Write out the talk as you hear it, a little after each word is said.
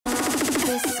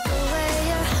Whisper where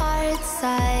your heart's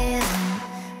silent,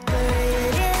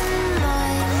 buried in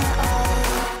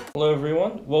mine. Hello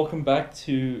everyone, welcome back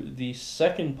to the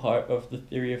second part of the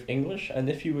theory of English. And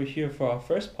if you were here for our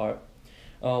first part,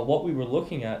 what we were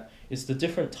looking at is the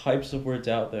different types of words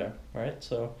out there, right?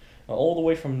 So all the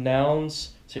way from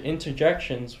nouns to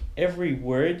interjections, every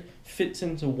word fits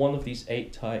into one of these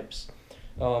 8 types.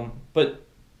 But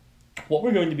what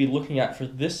we're going to be looking at for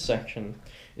this section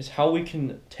is how we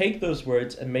can take those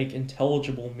words and make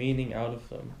intelligible meaning out of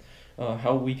them.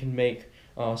 How we can make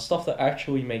stuff that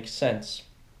actually makes sense.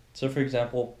 So for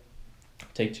example,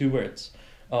 take 2 words,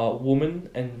 woman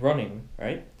and running,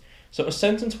 right? So a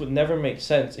sentence would never make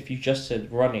sense if you just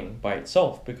said running by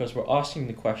itself, because we're asking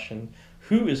the question,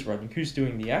 who is running, who's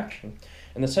doing the action?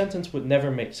 And the sentence would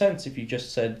never make sense if you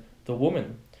just said the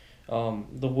woman.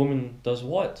 The woman does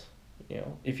what? You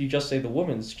know, if you just say the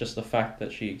woman, it's just the fact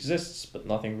that she exists, but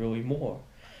nothing really more.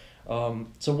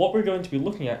 So what we're going to be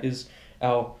looking at is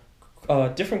our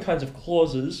different kinds of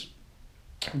clauses,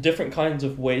 different kinds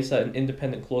of ways that an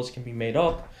independent clause can be made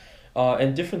up,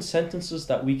 and different sentences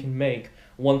that we can make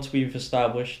once we've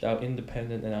established our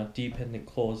independent and our dependent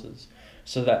clauses.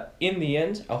 So that in the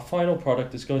end, our final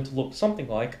product is going to look something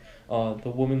like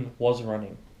the woman was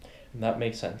running. And that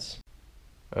makes sense.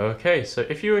 Okay, so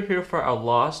if you were here for our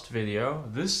last video,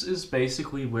 this is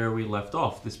basically where we left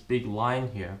off, this big line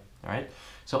here, right?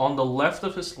 So on the left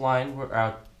of this line were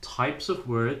our types of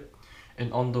word,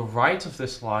 and on the right of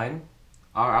this line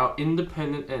are our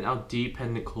independent and our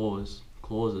dependent clauses.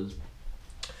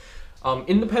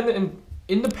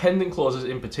 Independent clauses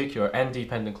in particular, and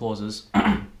dependent clauses,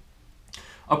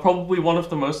 are probably one of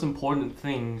the most important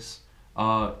things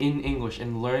in English,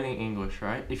 in learning English,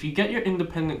 right? If you get your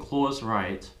independent clause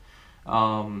right,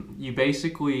 you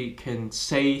basically can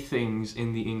say things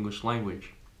in the English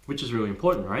language, which is really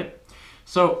important, right?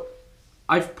 So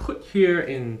I've put here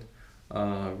in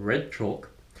red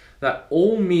chalk that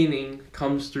all meaning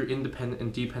comes through independent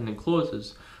and dependent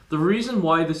clauses. The reason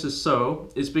why this is so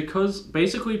is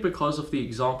basically because of the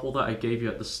example that I gave you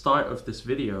at the start of this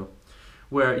video,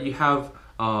 where you have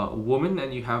woman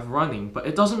and you have running, but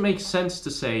it doesn't make sense to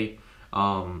say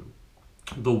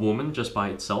the woman just by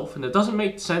itself, and it doesn't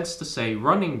make sense to say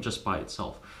running just by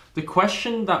itself. The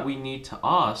question that we need to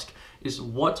ask is,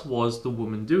 what was the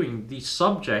woman doing? The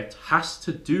subject has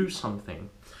to do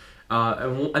something,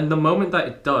 and the moment that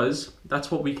it does, that's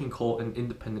what we can call an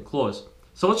independent clause.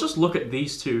 So let's just look at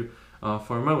these two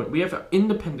for a moment. We have our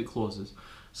independent clauses.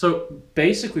 So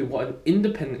basically what an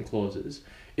independent clause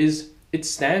is it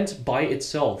stands by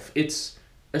itself. It's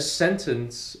a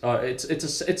sentence,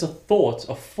 it's a thought,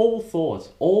 a full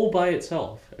thought, all by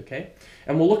itself, okay?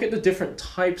 And we'll look at the different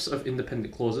types of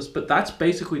independent clauses, but that's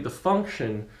basically the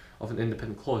function of an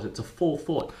independent clause. It's a full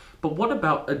thought. But what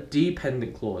about a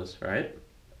dependent clause, right?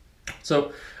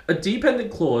 So a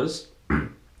dependent clause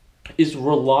is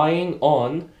relying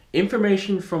on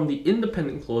information from the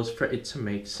independent clause for it to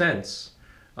make sense.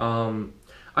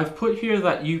 I've put here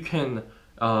that you can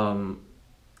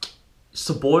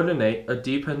subordinate a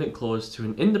dependent clause to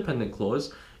an independent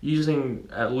clause using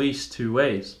at least 2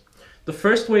 ways. The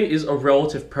first way is a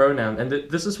relative pronoun, and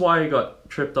this is why I got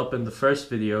tripped up in the first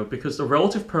video, because the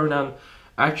relative pronoun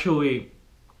actually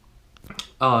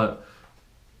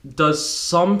does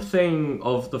something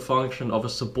of the function of a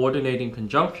subordinating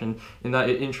conjunction, in that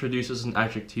it introduces an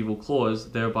adjectival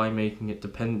clause, thereby making it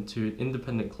dependent to an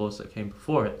independent clause that came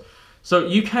before it. So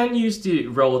you can use the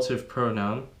relative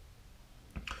pronoun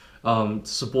to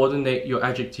subordinate your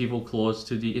adjectival clause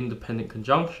to the independent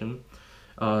conjunction,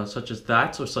 such as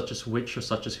that, or such as which, or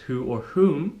such as who or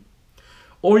whom.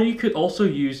 Or you could also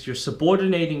use your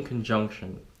subordinating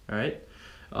conjunction, right?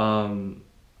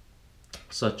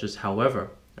 Such as however.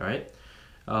 Right?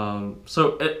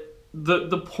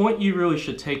 The point you really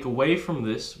should take away from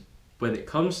this when it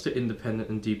comes to independent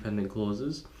and dependent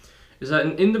clauses is that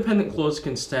an independent clause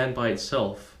can stand by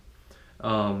itself.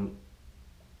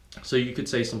 So you could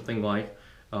say something like,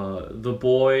 the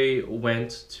boy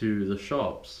went to the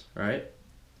shops, right?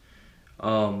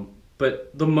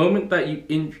 But the moment that you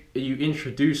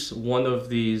introduce one of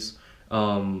these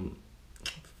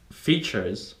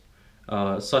features,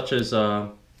 such as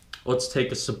let's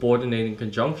take a subordinating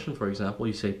conjunction, for example.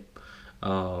 You say,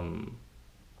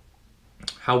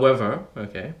 however,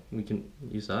 okay, we can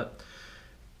use that.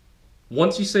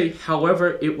 Once you say,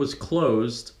 however, it was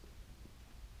closed,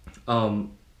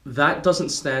 that doesn't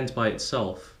stand by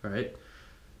itself, right?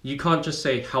 You can't just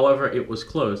say, however, it was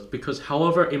closed, because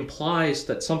however implies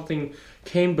that something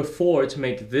came before to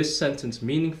make this sentence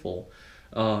meaningful.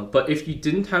 But if you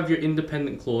didn't have your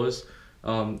independent clause,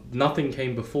 nothing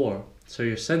came before. So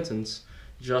your sentence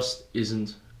just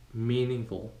isn't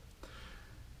meaningful.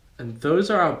 And those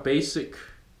are our basic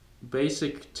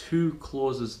two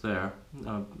clauses there.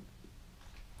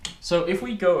 So if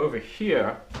we go over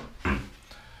here,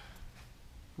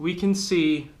 we can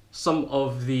see some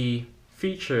of the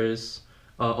features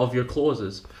of your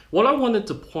clauses. What I wanted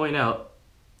to point out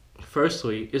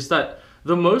firstly is that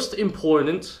the most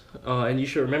important, and you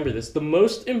should remember this, the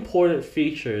most important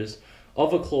features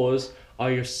of a clause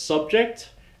are your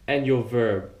subject and your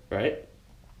verb, right?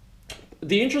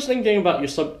 The interesting thing about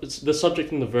the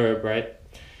subject and the verb, right,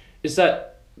 is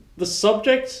that the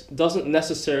subject doesn't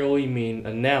necessarily mean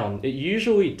a noun. It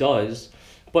usually does,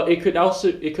 but it could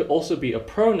also be a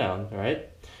pronoun, right?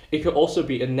 It could also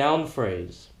be a noun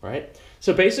phrase, right?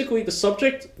 So basically, the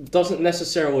subject doesn't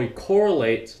necessarily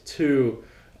correlate to,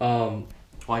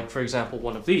 like for example,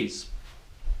 one of these.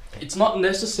 It's not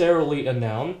necessarily a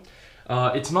noun.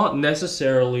 It's not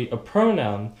necessarily a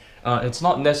pronoun. It's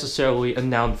not necessarily a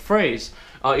noun phrase.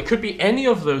 It could be any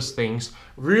of those things.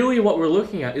 Really what we're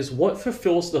looking at is what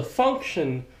fulfills the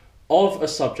function of a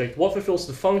subject, what fulfills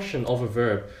the function of a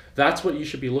verb. That's what you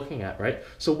should be looking at, right?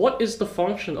 So what is the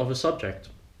function of a subject?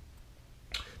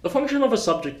 The function of a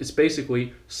subject is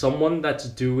basically someone that's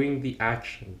doing the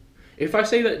action. If I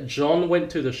say that John went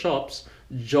to the shops,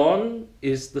 John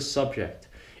is the subject.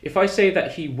 If I say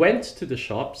that he went to the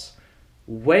shops,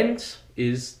 went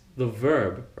is the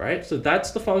verb, right? So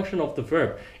that's the function of the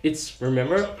verb. It's,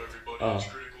 remember,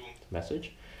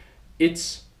 message.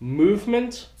 It's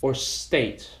movement or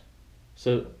state.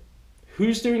 So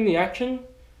who's doing the action?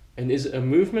 And is it a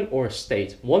movement or a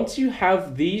state? Once you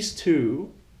have these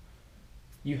two,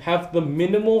 you have the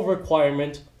minimal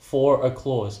requirement for a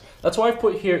clause. That's why I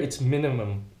put here it's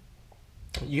minimum.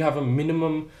 You have a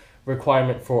minimum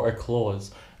requirement for a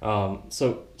clause.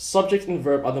 So subject and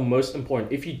verb are the most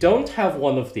important. If you don't have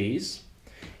one of these,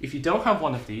 you don't have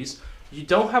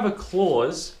a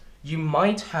clause, you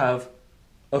might have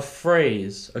a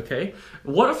phrase, okay?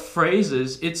 What a phrase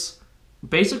is, it's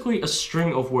basically a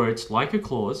string of words like a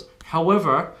clause.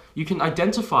 However, you can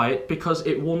identify it because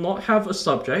it will not have a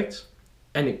subject,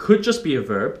 and it could just be a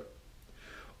verb,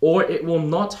 or it will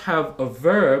not have a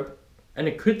verb, and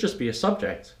it could just be a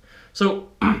subject. So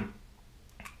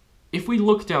if we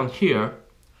look down here,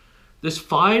 there's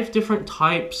 5 different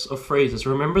types of phrases.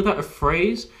 Remember that a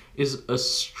phrase is a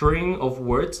string of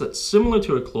words that's similar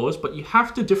to a clause, but you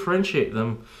have to differentiate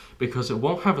them because it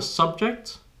won't have a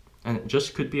subject and it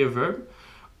just could be a verb,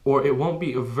 or it won't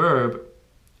be a verb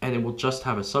and it will just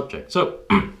have a subject. So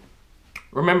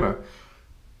remember,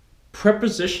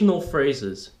 prepositional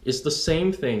phrases is the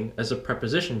same thing as a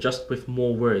preposition, just with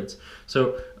more words.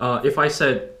 So if I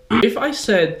said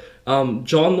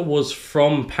John was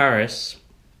from Paris,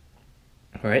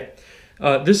 right?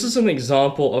 This is an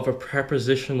example of a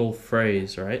prepositional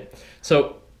phrase, right?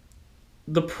 So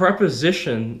the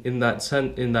preposition in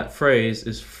that phrase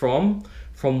is from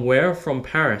where? From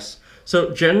Paris.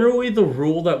 So generally the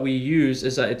rule that we use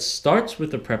is that it starts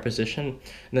with a preposition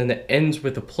and then it ends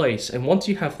with a place. And once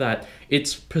you have that,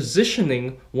 it's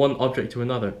positioning one object to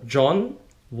another. John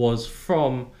was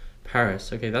from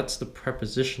Paris. Okay, that's the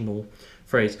prepositional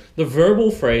phrase. The verbal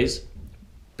phrase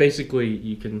basically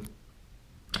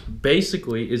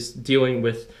is dealing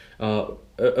with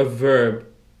a verb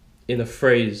in a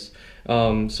phrase.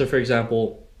 So for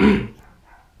example,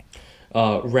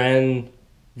 ran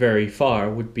very far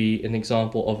would be an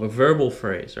example of a verbal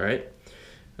phrase, right?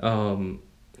 A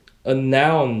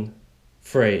noun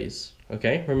phrase,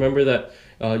 okay? Remember that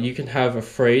you can have a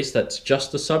phrase that's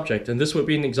just a subject, and this would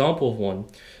be an example of one.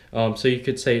 So you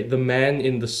could say, the man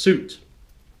in the suit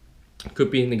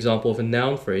could be an example of a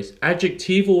noun phrase.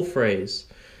 Adjectival phrase,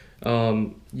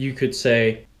 you could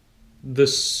say, the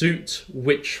suit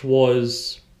which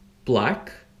was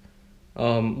black,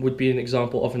 would be an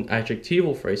example of an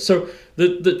adjectival phrase. So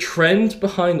the trend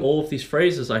behind all of these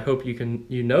phrases, I hope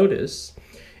you notice,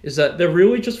 is that they're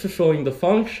really just fulfilling the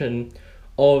function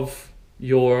of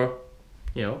your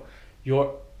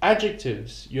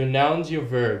adjectives, your nouns, your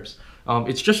verbs.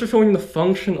 It's just fulfilling the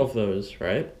function of those,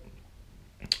 right?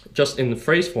 Just in the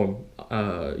phrase form,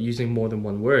 using more than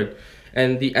one word.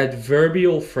 And the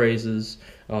adverbial phrases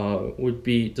would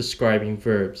be describing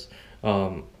verbs.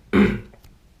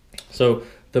 So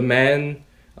the man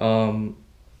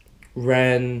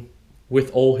ran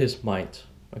with all his might,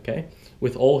 okay?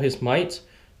 With all his might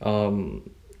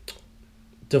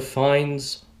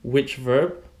defines which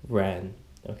verb? Ran,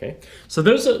 okay? So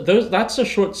that's a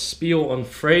short spiel on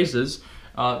phrases.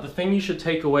 The thing you should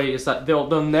take away is that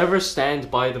they'll never stand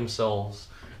by themselves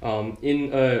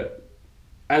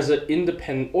as an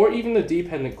independent or even a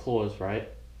dependent clause, right?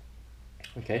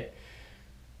 Okay.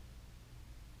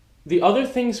 The other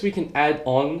things we can add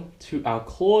on to our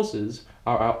clauses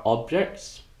are our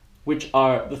objects, which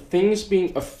are the things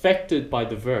being affected by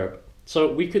the verb.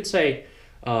 So we could say,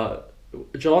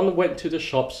 John went to the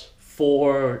shops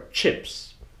for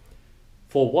chips.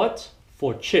 For what?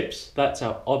 For chips. That's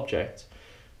our object.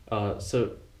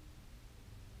 So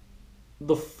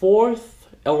the fourth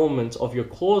element of your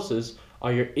clauses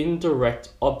are your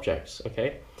indirect objects,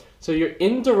 okay? So your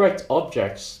indirect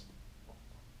objects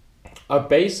are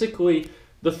basically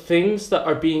the things that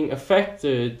are being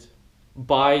affected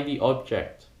by the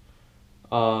object.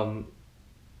 Oh,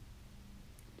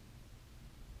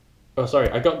 sorry,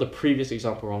 I got the previous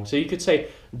example wrong. So you could say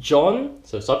John,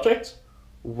 so subject,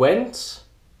 went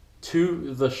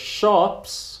to the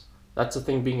shops. That's the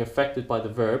thing being affected by the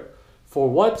verb. For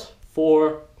what?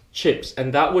 For chips.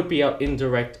 And that would be our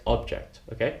indirect object,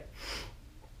 okay?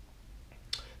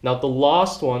 Now the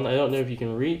last one, I don't know if you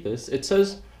can read this, it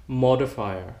says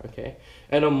modifier, okay?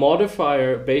 And a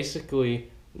modifier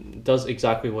basically does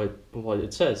exactly what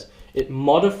it says. It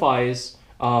modifies,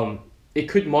 it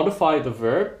could modify the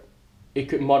verb, it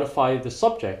could modify the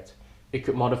subject, it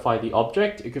could modify the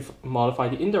object, it could modify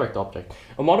the indirect object.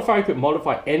 A modifier could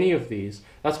modify any of these.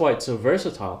 That's why it's so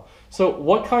versatile. So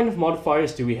what kind of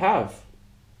modifiers do we have?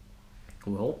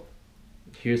 Well,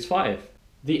 here's 5.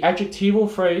 The adjectival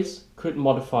phrase could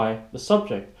modify the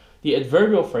subject. The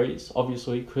adverbial phrase,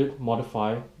 obviously, could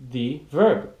modify the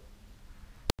verb.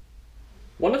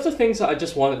 One of the things that I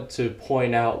just wanted to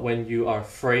point out when you are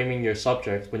framing your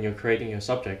subject, when you're creating your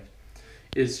subject,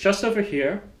 is just over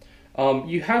here.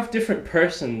 You have different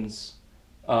persons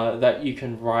that you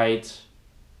can write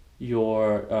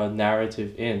your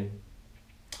narrative in.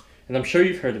 And I'm sure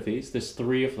you've heard of these. There's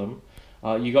 3 of them.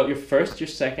 You got your first, your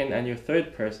second, and your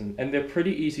third person, and they're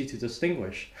pretty easy to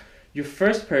distinguish. Your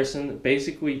first person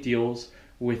basically deals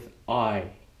with I.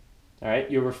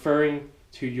 Alright, you're referring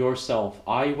to yourself.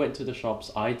 I went to the shops,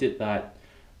 I did that,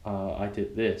 I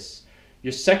did this.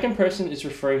 Your second person is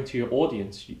referring to your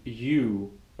audience,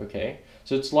 you, okay?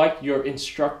 So it's like you're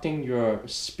instructing your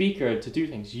speaker to do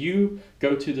things. You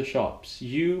go to the shops,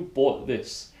 you bought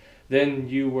this, then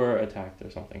you were attacked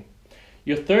or something.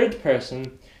 Your third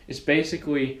person is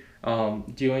basically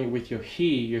dealing with your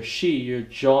he, your she, your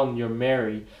John, your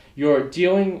Mary. You're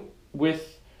dealing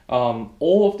with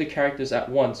all of the characters at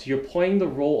once. You're playing the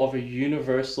role of a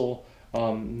universal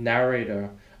narrator,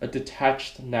 a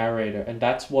detached narrator, and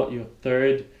that's what your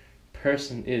third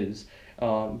person is,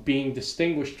 being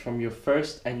distinguished from your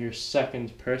first and your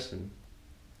second person.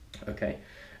 Okay,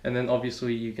 and then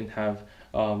obviously you can have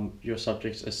your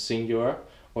subjects as singular,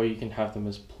 or you can have them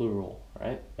as plural,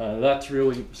 right? That's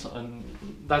really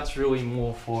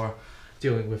more for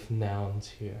dealing with nouns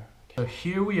here. Okay. So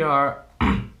here we are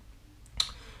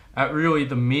at really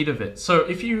the meat of it. So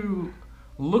if you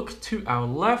look to our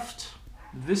left,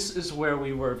 this is where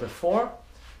we were before.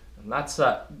 And that's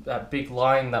that big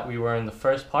line that we were in the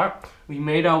first part. We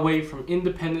made our way from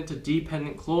independent to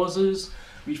dependent clauses.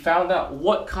 We found out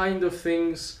what kind of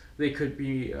things they could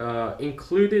be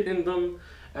included in them.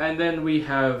 And then we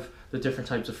have the different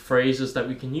types of phrases that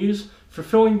we can use,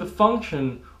 fulfilling the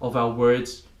function of our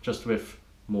words, just with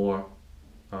more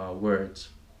words.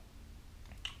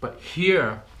 But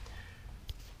here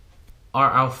are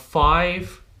our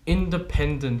 5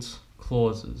 independent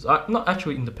clauses. Not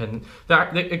actually independent.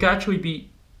 They could actually be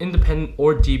independent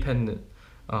or dependent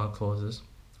clauses.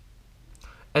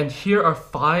 And here are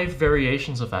 5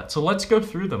 variations of that. So let's go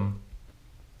through them.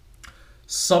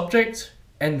 Subject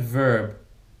and verb.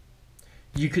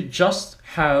 You could just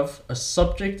have a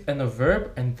subject and a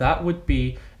verb, and that would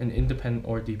be an independent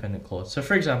or dependent clause. So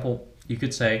for example, you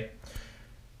could say,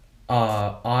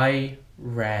 I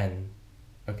ran,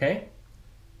 okay?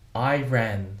 I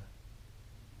ran.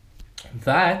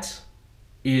 That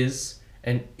is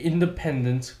an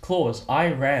independent clause.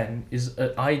 I ran is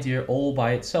an idea all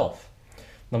by itself.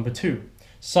 Number 2,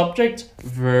 subject,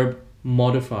 verb,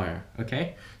 modifier,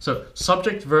 okay? So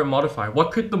subject, verb, modifier.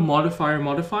 What could the modifier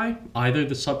modify? Either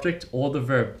the subject or the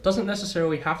verb. Doesn't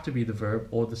necessarily have to be the verb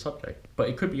or the subject, but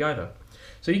it could be either.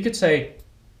 So you could say,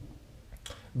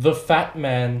 the fat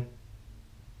man,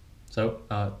 so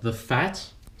the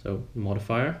fat, so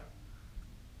modifier,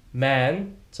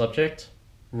 man, subject,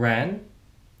 ran,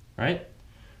 right?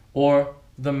 Or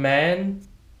the man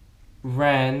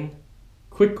ran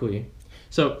quickly.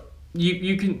 So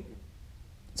you can,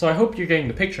 so I hope you're getting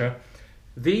the picture.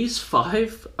 These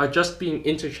 5 are just being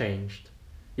interchanged.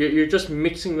 You're just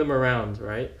mixing them around,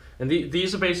 right? And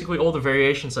these are basically all the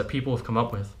variations that people have come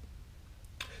up with.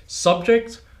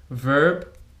 Subject,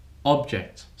 verb,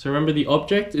 object. So remember, the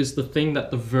object is the thing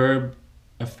that the verb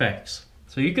affects.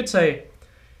 So you could say,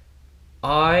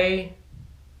 I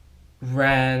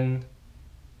ran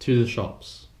to the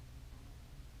shops.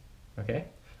 Okay?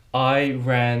 I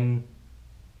ran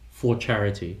for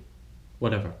charity.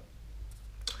 Whatever.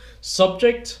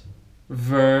 Subject,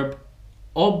 verb,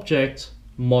 object,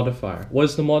 modifier.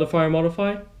 What's the modifier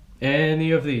modify?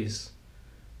 Any of these.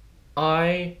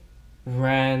 I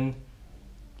ran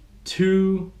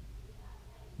to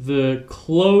the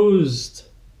closed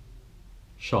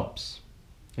shops.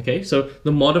 Okay, so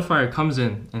the modifier comes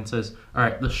in and says, all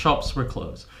right, the shops were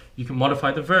closed. You can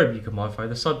modify the verb, you can modify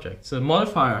the subject. So the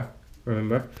modifier,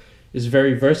 remember, is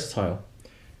very versatile.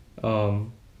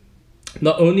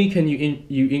 Not only can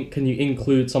you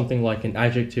include something like an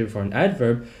adjective or an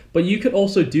adverb, but you could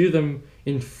also do them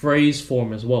in phrase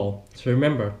form as well. So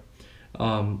remember,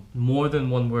 more than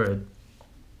one word.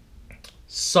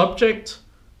 Subject,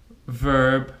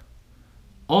 verb,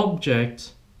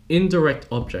 object, indirect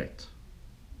object.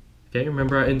 Okay,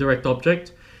 remember our indirect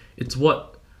object? It's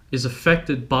what is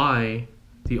affected by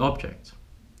the object.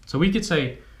 So we could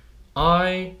say,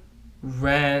 I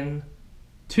ran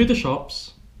to the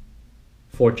shops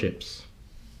for chips.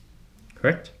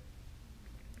 Correct?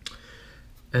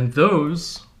 And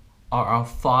those are our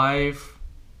 5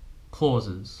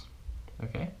 clauses.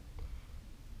 Okay?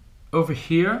 Over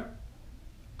here,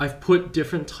 I've put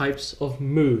different types of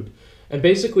mood. And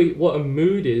basically what a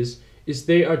mood is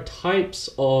they are types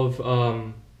of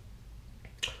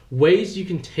ways you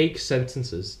can take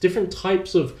sentences. Different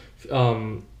types of,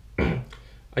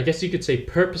 I guess you could say,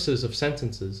 purposes of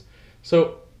sentences.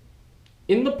 So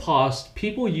in the past,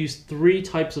 people used 3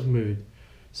 types of mood.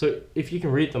 So if you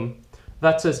can read them,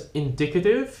 that says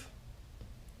indicative,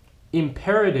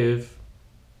 imperative,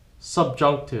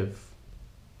 subjunctive.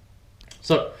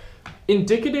 So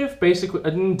indicative, basically,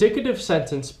 an indicative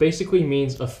sentence basically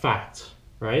means a fact,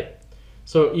 right?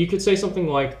 So you could say something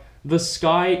like, the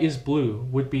sky is blue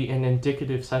would be an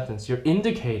indicative sentence. You're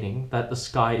indicating that the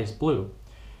sky is blue.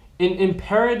 An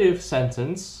imperative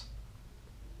sentence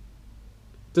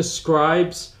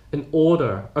describes an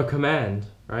order, a command,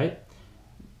 right?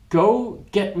 Go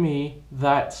get me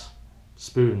that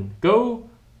spoon. Go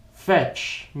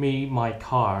fetch me my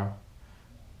car.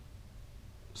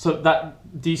 So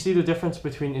do you see the difference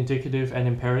between indicative and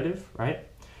imperative, right?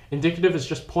 Indicative is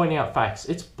just pointing out facts.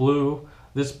 It's blue,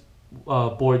 this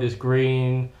board is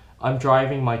green, I'm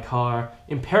driving my car.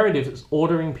 Imperative is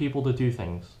ordering people to do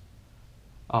things.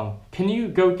 Can you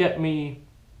go get me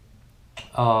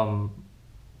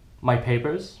my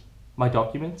papers, my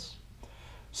documents?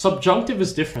 Subjunctive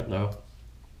is different though.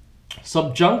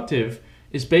 Subjunctive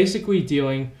is basically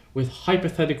dealing with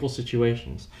hypothetical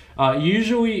situations.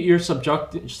 Usually your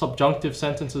subjunctive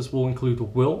sentences will include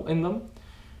will in them.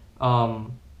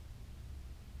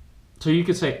 So you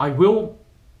could say, I will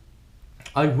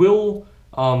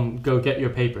go get your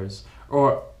papers.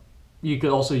 Or you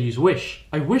could also use wish.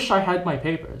 I wish I had my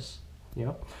papers. You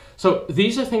know? So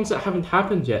these are things that haven't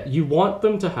happened yet. You want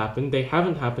them to happen, they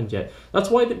haven't happened yet. That's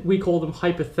why we call them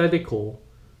hypothetical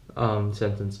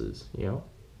sentences, you know?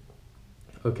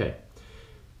 Okay.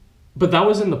 But that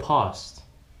was in the past.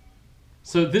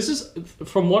 So this is,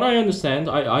 from what I understand,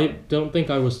 I don't think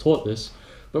I was taught this,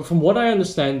 but from what I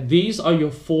understand, these are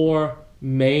your 4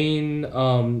 main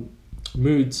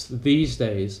moods these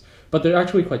days, but they're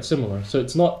actually quite similar. So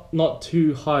it's not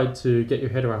too hard to get your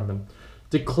head around them.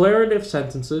 Declarative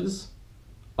sentences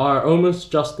are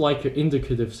almost just like your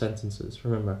indicative sentences,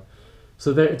 remember.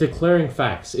 So they're declaring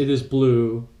facts. It is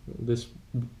blue, this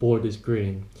board is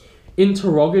green.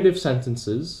 Interrogative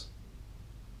sentences,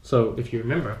 so if you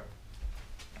remember,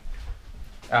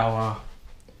 our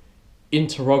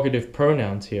interrogative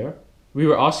pronouns here, we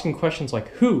were asking questions like,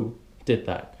 who did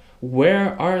that?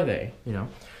 Where are they? You know,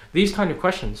 these kind of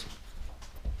questions.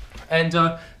 And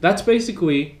that's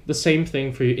basically the same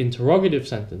thing for your interrogative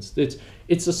sentence.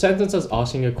 It's a sentence that's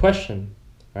asking a question,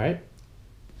 right?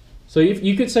 So if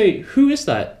you could say, who is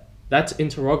that? That's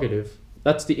interrogative.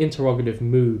 That's the interrogative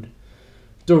mood.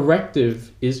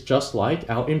 Directive is just like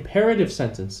our imperative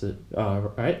sentence,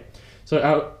 right? So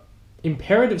our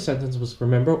imperative sentence was,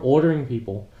 remember, ordering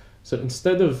people. So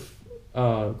instead of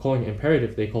calling it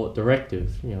imperative, they call it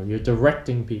directive. You know, you're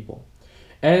directing people.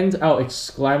 And our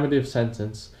exclamative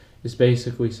sentence is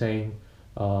basically saying,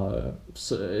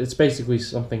 it's basically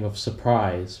something of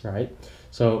surprise, right?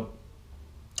 So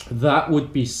that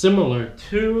would be similar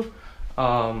to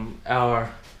our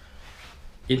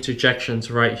interjections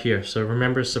right here. So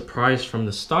remember surprise from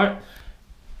the start?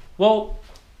 Well,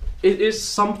 it is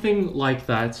something like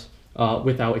that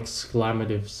with our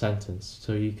exclamative sentence.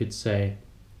 So you could say,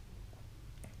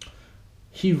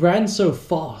 he ran so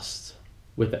fast,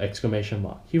 with the exclamation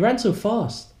mark. He ran so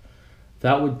fast.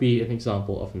 that would be an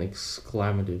example of an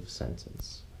exclamative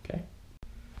sentence. Okay.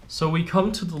 So we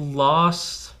come to the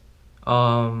last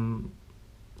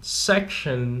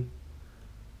section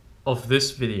of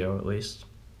this video, at least,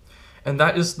 and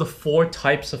that is the 4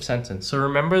 types of sentence. So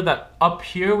remember that up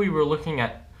here we were looking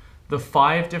at the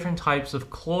 5 different types of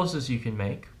clauses you can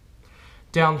make.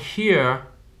 Down here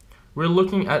we're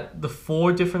looking at the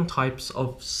 4 different types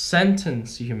of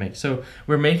sentence you can make. So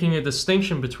we're making a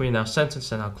distinction between our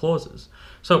sentence and our clauses.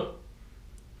 So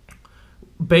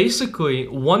basically,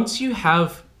 once you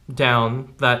have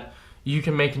down that you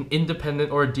can make an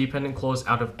independent or a dependent clause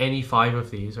out of any 5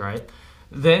 of these, right?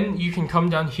 Then you can come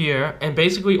down here, and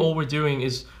basically all we're doing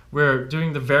is we're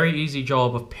doing the very easy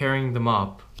job of pairing them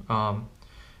up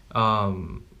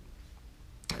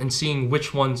and seeing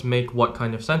which ones make what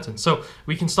kind of sentence. So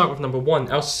we can start with number 1.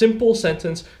 Our simple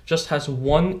sentence just has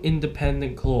one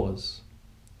independent clause.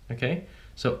 Okay?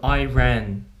 So I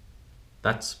ran.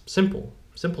 That's simple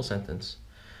sentence.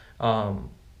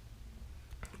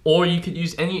 Or you could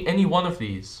use any one of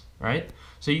these, right?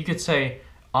 So you could say,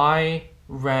 I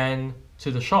ran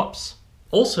to the shops.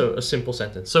 Also a simple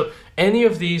sentence. So any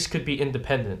of these could be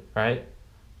independent, right?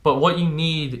 But what you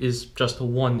need is just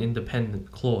one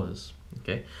independent clause,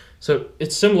 okay? So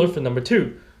it's similar for number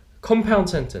 2. Compound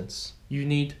sentence. You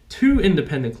need 2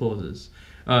 independent clauses.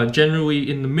 Generally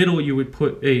in the middle you would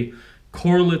put a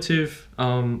correlative,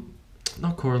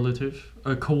 not correlative,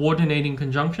 a coordinating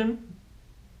conjunction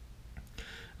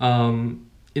in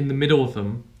the middle of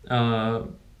them,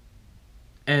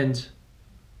 and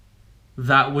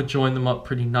that would join them up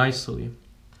pretty nicely.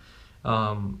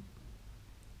 But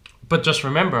just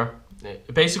remember,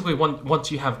 basically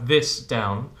once you have this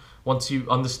down, once you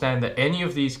understand that any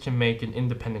of these can make an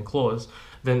independent clause,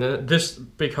 then this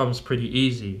becomes pretty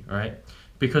easy, right?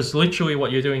 Because literally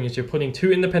what you're doing is you're putting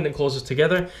 2 independent clauses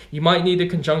together. You might need a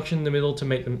conjunction in the middle to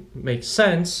make them make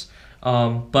sense,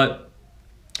 but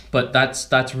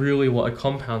that's really what a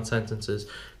compound sentence is.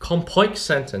 Complex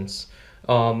sentence,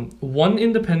 1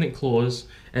 independent clause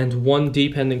and 1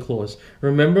 dependent clause.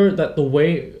 Remember that the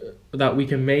way that we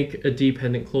can make a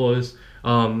dependent clause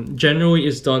generally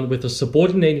is done with a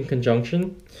subordinating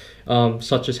conjunction,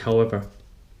 such as however.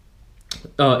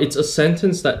 It's a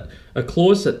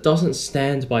clause that doesn't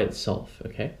stand by itself,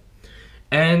 okay?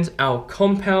 And our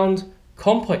compound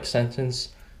complex sentence,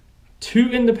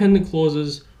 2 independent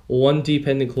clauses, 1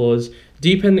 dependent clause.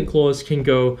 Dependent clause can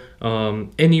go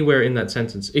anywhere in that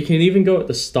sentence. It can even go at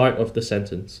the start of the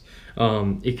sentence.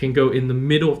 It can go in the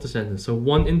middle of the sentence. So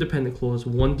 1 independent clause,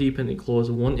 1 dependent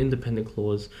clause, 1 independent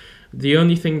clause. The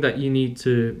only thing that you need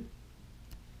to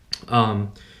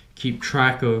keep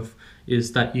track of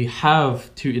is that you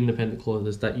have 2 independent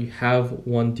clauses, that you have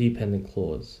 1 dependent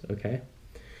clause, okay?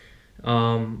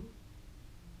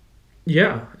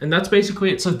 Yeah, and that's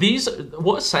basically it. So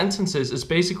what a sentence is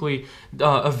basically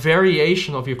a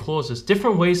variation of your clauses,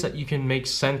 different ways that you can make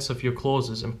sense of your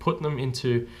clauses and put them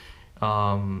into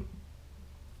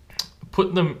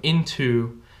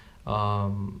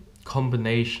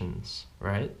combinations,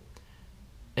 right?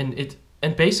 And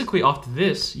basically after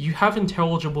this, you have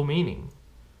intelligible meaning,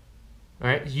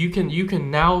 right? You can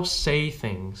now say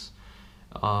things,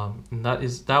 and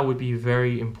that would be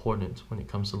very important when it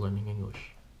comes to learning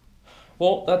English.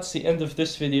 Well, that's the end of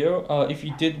this video. If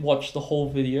you did watch the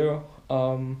whole video,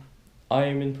 I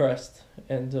am impressed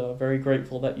and very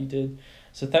grateful that you did.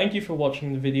 So thank you for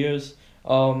watching the videos.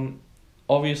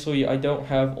 Obviously, I don't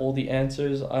have all the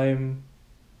answers. I'm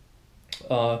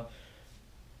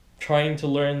trying to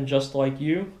learn just like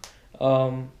you,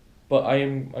 but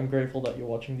I'm grateful that you're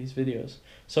watching these videos.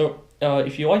 So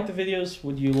if you like the videos,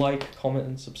 would you like, comment,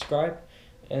 and subscribe?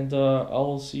 And I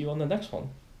will see you on the next one.